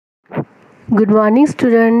Good morning,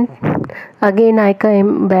 student. Again, I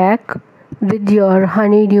came back with your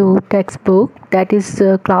Honeydew textbook, that is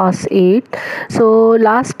class 8. So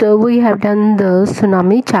last we have done the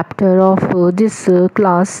tsunami chapter of this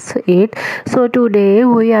class 8. So today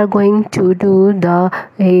we are going to do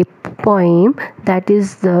a poem, that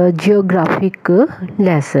is the geographic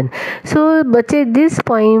lesson. So बच्चे, this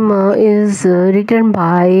poem is written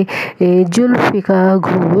by Zulfikar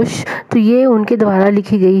Ghosh. तो ये उनके द्वारा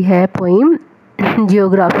लिखी गई है poem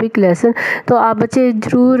geographic lesson. तो आप बच्चे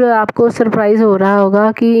ज़रूर आपको सरप्राइज़ हो रहा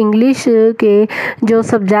होगा कि इंग्लिश के जो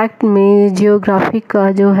सब्जेक्ट में जियोग्राफिक का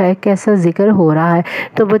जो है कैसा ज़िक्र हो रहा है.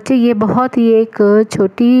 तो बच्चे ये बहुत ही एक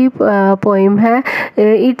छोटी पोइम है.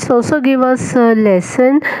 It's also give us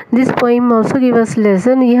lesson. This poem also give us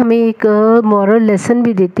lesson. ये हमें एक मॉरल लेसन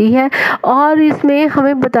भी देती है और इसमें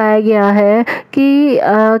हमें बताया गया है कि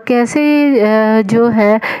कैसे जो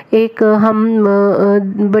है एक हम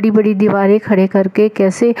बड़ी बड़ी दीवारें खड़े करके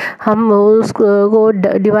कैसे हम उसको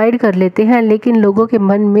डिवाइड कर लेते हैं, लेकिन लोगों के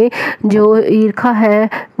मन में जो ईर्खा है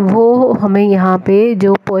वो हमें यहाँ पे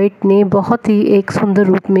जो पोइट ने बहुत ही एक सुंदर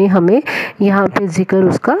रूप में हमें यहाँ पे जिक्र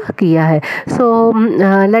उसका किया है. So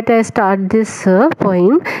let us start this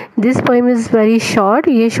poem. This poem is very short.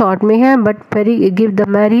 ये शॉर्ट में है but very give the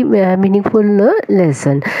very meaningful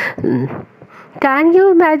lesson. Can you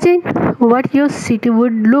imagine what your city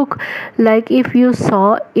would look like if you saw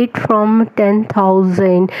it from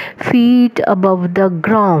 10,000 feet above the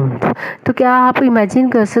ground? तो क्या आप imagine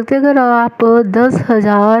कर सकते हैं अगर आप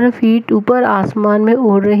 10,000 फीट ऊपर आसमान में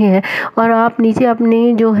उड़ रहे हैं और आप नीचे अपनी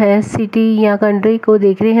जो है सिटी या कंट्री को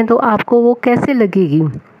देख रहे हैं तो आपको वो कैसे लगेगी?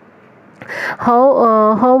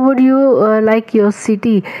 How would you like your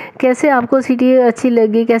city? कैसे आपको सिटी अच्छी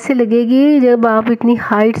लगी, कैसे लगेगी जब आप इतनी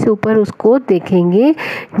हाइट से ऊपर उसको देखेंगे?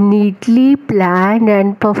 Neatly plan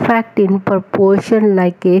and perfect in proportion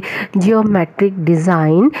like a geometric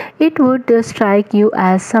design, it would strike you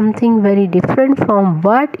as something very different from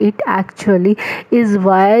what it actually is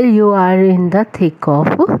while you are in the thick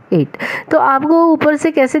of it. तो आपको ऊपर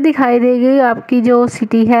से कैसे दिखाई देगी आपकी जो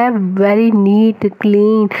city है? Very neat,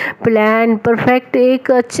 clean, plan, perfect, एक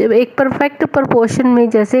परफेक्ट प्रोपोर्शन में,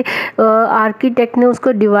 जैसे आर्किटेक्ट ने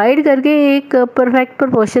उसको डिवाइड करके एक परफेक्ट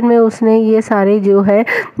प्रोपोर्शन में उसने ये सारे जो है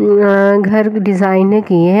घर डिज़ाइन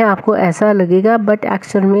किए हैं. आपको ऐसा लगेगा बट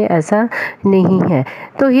एक्चुअल में ऐसा नहीं है.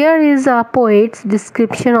 तो here is a poets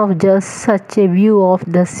description of just such A view of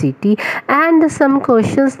the city and some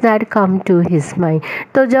questions that come to his mind.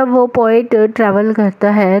 तो जब वो पोएट ट्रैवल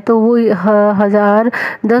करता है तो वो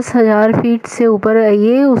 10,000 फीट से ऊपर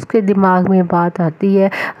ये उसके दिमाग में बात आती है,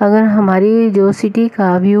 अगर हमारी जो सिटी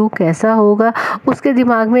का व्यू कैसा होगा. उसके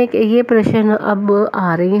दिमाग में एक ये प्रश्न अब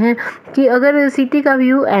आ रहे हैं कि अगर सिटी का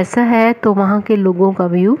व्यू ऐसा है तो वहाँ के लोगों का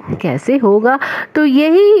व्यू कैसे होगा. तो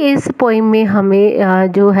यही इस पोइम में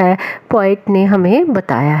हमें जो है पोइट ने हमें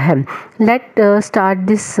बताया है. Let start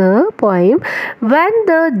this poem. When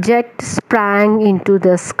the jet sprang into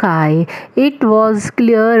the sky, it was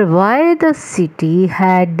clear why the city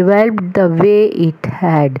had developed the way it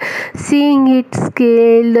had. Seeing it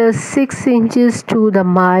scaled 6 inches to the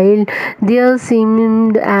mile, there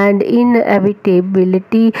seemed an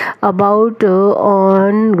inevitability about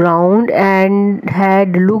on ground and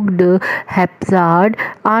had looked haphazard,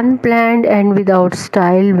 unplanned and without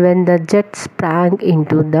style when the jet sprang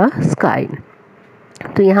into the sky.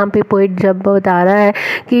 तो यहाँ पे poet जब बता रहा है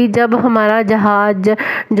कि जब हमारा जहाज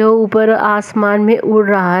जो ऊपर आसमान में उड़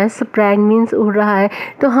रहा है, स्प्रैंग मीन्स उड़ रहा है,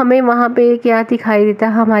 तो हमें वहाँ पे क्या दिखाई देता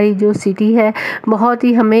है? हमारी जो सिटी है बहुत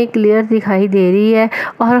ही हमें क्लियर दिखाई दे रही है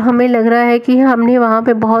और हमें लग रहा है कि हमने वहाँ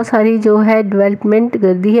पे बहुत सारी जो है डेवलपमेंट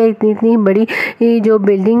कर दी है. इतनी इतनी बड़ी जो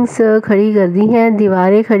बिल्डिंग्स खड़ी कर दी हैं,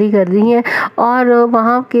 दीवारें खड़ी कर दी हैं और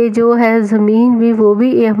वहाँ के जो है ज़मीन भी वो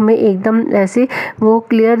भी हमें एकदम ऐसे वो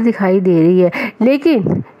क्लियर दिखाई दे रही है. लेकिन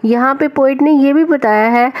यहाँ पे पोइट ने ये भी बताया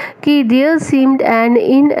है कि there seemed an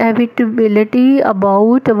inevitability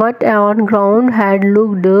about what on ground had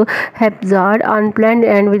looked haphazard, unplanned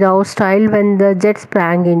and without style when the jet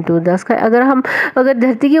sprang into the sky. अगर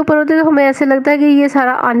धरती के ऊपर होते तो हमें ऐसे लगता है कि ये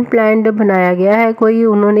सारा अनप्लैंड बनाया गया है, कोई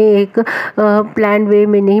उन्होंने एक प्लान वे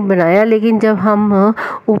में नहीं बनाया. लेकिन जब हम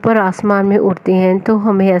ऊपर आसमान में उड़ते हैं तो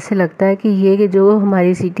हमें ऐसे लगता है कि ये जो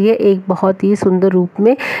हमारी सिटी है एक बहुत ही सुंदर रूप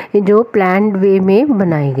में जो प्लान्ड वे में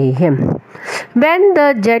बनाई गई है. When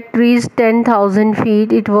the jet reached 10,000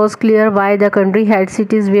 feet, it was clear why the country had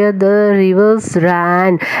cities where the rivers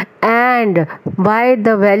ran and why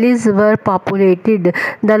the valleys were populated.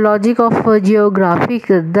 The logic of geography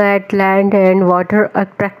that land and water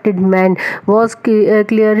attracted man was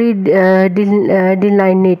clearly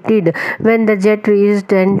delineated when the jet reached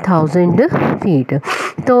 10,000 feet.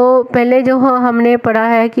 तो पहले जो हमने पढ़ा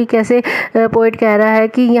है कि कैसे poet कह रहा है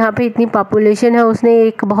कि यहाँ पे इतनी पॉपुलेशन है, उसने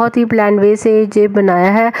एक बहुत ही प्लान वे से ये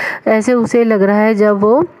बनाया है, ऐसे उसे लग रहा है जब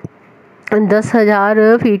वो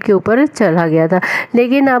 10,000 फीट के ऊपर चला गया था।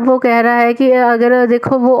 लेकिन अब वो कह रहा है कि अगर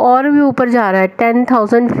देखो वो और भी ऊपर जा रहा है,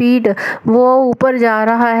 10,000 फीट वो ऊपर जा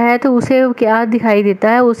रहा है, तो उसे क्या दिखाई देता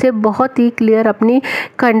है, उसे बहुत ही क्लियर अपनी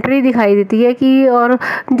कंट्री दिखाई देती है कि और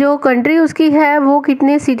जो कंट्री उसकी है वो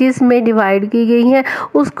कितने सिटीज़ में डिवाइड की गई है।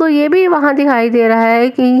 उसको ये भी वहाँ दिखाई दे रहा है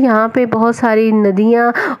कि यहाँ पे बहुत सारी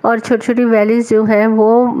नदियाँ और छोटी छोटी वैलीज जो हैं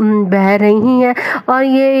वो बह रही हैं, और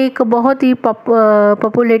ये एक बहुत ही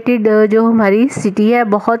पॉपुलेटेड जो हमारी सिटी है,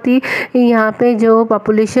 बहुत ही यहाँ पे जो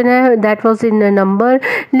पॉपुलेशन है दैट वाज इन नंबर।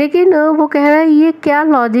 लेकिन वो कह रहा है ये क्या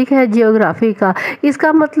लॉजिक है जियोग्राफी का।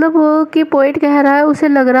 इसका मतलब कि पोइट कह रहा है, उसे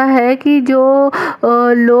लग रहा है कि जो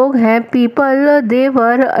लोग हैं people they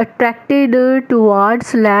were attracted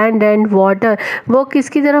towards land and water. वो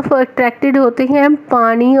किसकी तरफ अट्रैक्टेड होते हैं,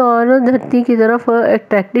 पानी और धरती की तरफ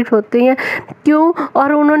अट्रैक्टेड होते हैं। क्यों?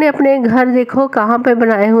 और उन्होंने अपने घर देखो कहाँ पे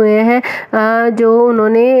बनाए हुए हैं, जो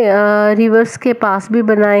उन्होंने रिवर्स के पास भी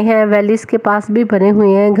बनाए हैं, वैलीज के पास भी बने हुए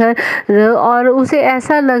हैं घर। और उसे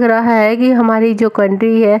ऐसा लग रहा है कि हमारी जो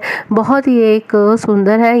कंट्री है बहुत ही एक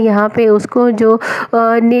सुंदर है, यहाँ पे उसको जो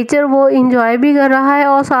नेचर वो इंजॉय भी कर रहा है,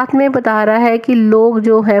 और साथ में बता रहा है कि लोग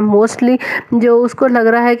जो है मोस्टली जो उसको लग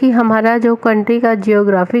रहा है कि हमारा जो कंट्री का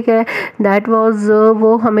जियोग्राफिक है दैट वाज,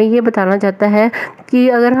 वो हमें ये बताना चाहता है कि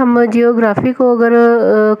अगर हम जियोग्राफी को अगर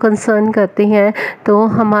कंसर्न करते हैं तो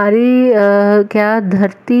हमारी क्या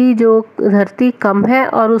धरती कम है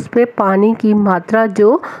और उस पर पानी की मात्रा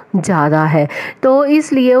जो ज़्यादा है। तो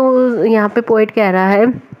इसलिए वो यहाँ पे पोइट कह रहा है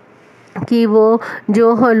कि वो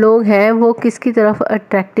जो लोग हैं वो किसकी तरफ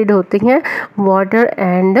अट्रैक्टेड होते हैं, वाटर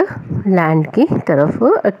एंड लैंड की तरफ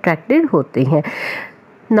अट्रैक्टेड होते हैं।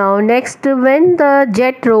 Now next, when the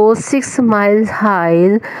jet rose 6 miles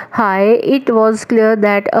high, it was clear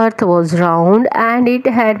that Earth was round and it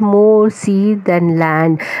had more sea than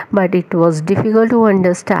land. But it was difficult to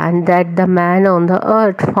understand that the man on the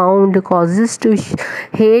earth found causes to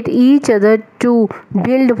hate each other, to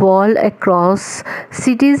build wall across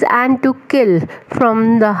cities and to kill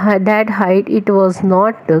from that height. It was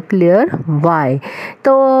not clear why.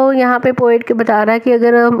 तो यहाँ पे poet के बता रहा है कि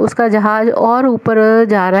अगर उसका जहाज और ऊपर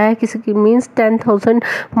जा रहा है, किसी की मीन्स 10,000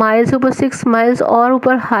 माइल्स ऊपर, 6 माइल्स और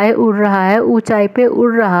ऊपर हाई उड़ रहा है, ऊंचाई पे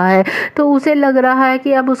उड़ रहा है, तो उसे लग रहा है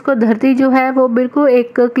कि अब उसको धरती जो है वो बिल्कुल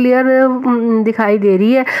एक क्लियर दिखाई दे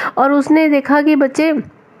रही है। और उसने देखा कि बच्चे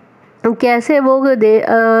कैसे वो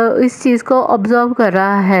इस चीज़ को ऑब्जर्व कर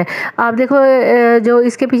रहा है। आप देखो जो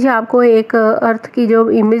इसके पीछे आपको एक अर्थ की जो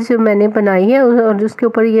इमेज मैंने बनाई है और उसके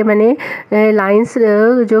ऊपर ये मैंने लाइंस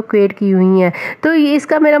जो क्रिएट की हुई हैं, तो ये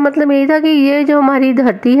इसका मेरा मतलब यही था कि ये जो हमारी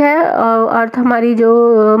धरती है, अर्थ हमारी जो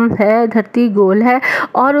है धरती गोल है,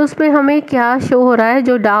 और उस पर हमें क्या शो हो रहा है,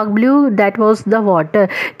 जो dark blue that was the water,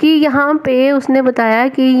 कि यहाँ पे उसने बताया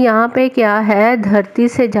कि यहाँ पे क्या है, धरती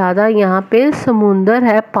से ज़्यादा यहाँ पे समुंदर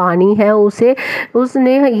है, पानी है।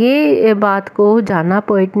 उसने ये बात को जाना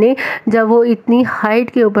पोइट ने जब वो इतनी हाइट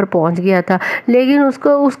के ऊपर पहुंच गया था। लेकिन उसको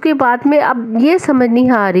उसके बाद में अब ये समझ नहीं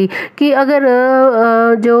आ रही कि अगर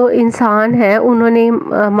जो इंसान है उन्होंने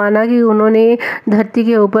माना कि उन्होंने धरती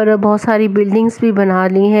के ऊपर बहुत सारी बिल्डिंग्स भी बना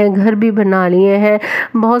ली हैं, घर भी बना लिए हैं,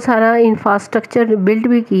 बहुत सारा इंफ्रास्ट्रक्चर बिल्ड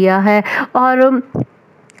भी किया है, और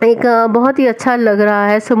एक बहुत ही अच्छा लग रहा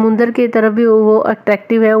है, समुंदर की तरफ भी वो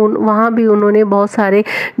अट्रैक्टिव है, वहाँ भी उन्होंने बहुत सारे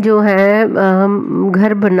जो है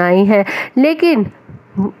घर बनाए हैं। लेकिन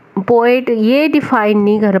पोएट ये डिफाइन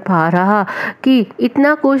नहीं कर पा रहा कि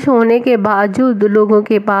इतना कुछ होने के बावजूद लोगों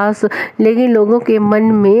के पास, लेकिन लोगों के मन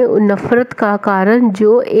में नफ़रत का कारण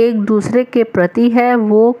जो एक दूसरे के प्रति है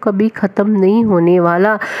वो कभी ख़त्म नहीं होने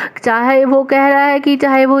वाला। चाहे वो कह रहा है कि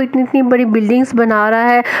चाहे वो इतनी इतनी बड़ी बिल्डिंग्स बना रहा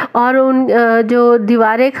है और उन जो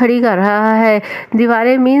दीवारें खड़ी कर रहा है,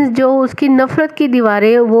 दीवारें मीन्स जो उसकी नफ़रत की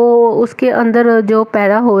दीवारें वो उसके अंदर जो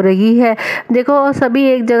पैदा हो रही है। देखो सभी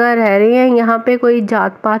एक जगह रह रहे हैं, यहाँ पे कोई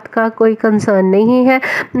जात पात बात का कोई कंसर्न नहीं है।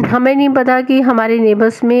 हमें नहीं पता कि हमारे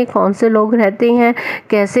नेबर्स में कौन से लोग रहते हैं,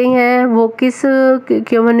 कैसे हैं, वो किस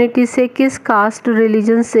कम्युनिटी से, किस कास्ट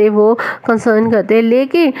रिलीजन से वो कंसर्न करते हैं।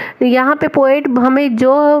 लेकिन यहाँ पे पोएट हमें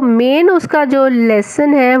जो मेन उसका जो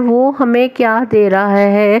लेसन है वो हमें क्या दे रहा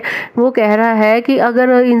है, वो कह रहा है कि अगर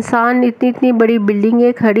इंसान इतनी इतनी बड़ी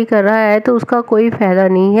बिल्डिंगें खड़ी कर रहा है तो उसका कोई फ़ायदा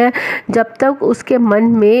नहीं है जब तक उसके मन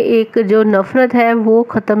में एक जो नफ़रत है वो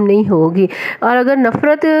ख़त्म नहीं होगी। और अगर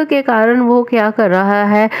नफ़रत के कारण वो क्या कर रहा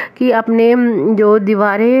है कि अपने जो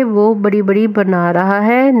दीवारें वो बड़ी बड़ी बना रहा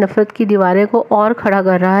है, नफ़रत की दीवारें को और खड़ा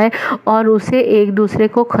कर रहा है और उसे एक दूसरे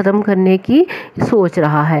को ख़त्म करने की सोच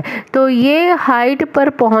रहा है। तो ये हाइट पर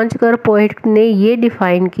पहुंचकर पोएट ने ये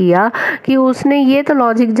डिफ़ाइन किया कि उसने ये तो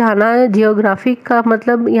लॉजिक जाना, जियोग्राफी का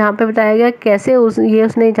मतलब यहाँ पे बताया गया कैसे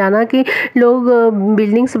उसने जाना कि लोग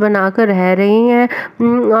बिल्डिंग्स बनाकर रह रही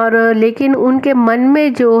हैं और लेकिन उनके मन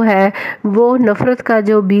में जो है वो नफ़रत का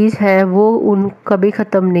जो बीज है वो उन कभी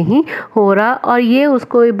ख़त्म नहीं हो रहा और ये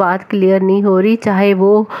उसको ये बात क्लियर नहीं हो रही, चाहे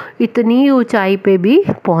वो इतनी ऊंचाई पे भी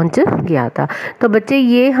पहुंच गया था। तो बच्चे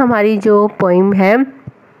ये हमारी जो पोइम है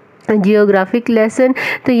जियोग्राफिक लेसन,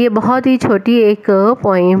 तो ये बहुत ही छोटी एक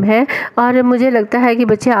पोइम है और मुझे लगता है कि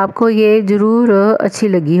बच्चे आपको ये ज़रूर अच्छी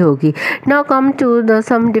लगी होगी। Now come to the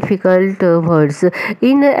some difficult words.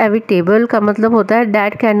 Inevitable का मतलब होता है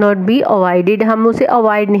that can not be avoided, हम उसे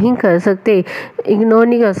अवॉइड नहीं कर सकते, इग्नोर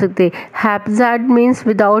नहीं कर सकते। हैप्जार्ड मीन्स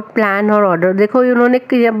विदाउट प्लान और ऑर्डर। देखो उन्होंने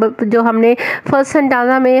जो हमने फर्स्ट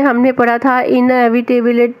सेंटांजा में हमने पढ़ा था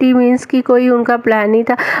इनएविटेबिलिटी मीन्स कि कोई उनका प्लान नहीं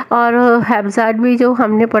था, और हैप्जार्ड भी जो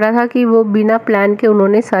हमने पढ़ा था कि वो बिना प्लान के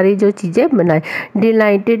उन्होंने सारी जो चीज़ें बनाई।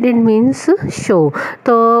 Dilated it means show.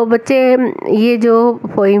 तो बच्चे ये जो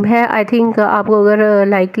पोइम है आई थिंक आपको अगर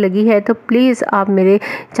लाइक लगी है तो प्लीज़ आप मेरे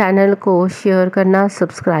चैनल को शेयर करना,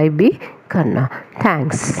 सब्सक्राइब भी करना।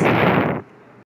 थैंक्स।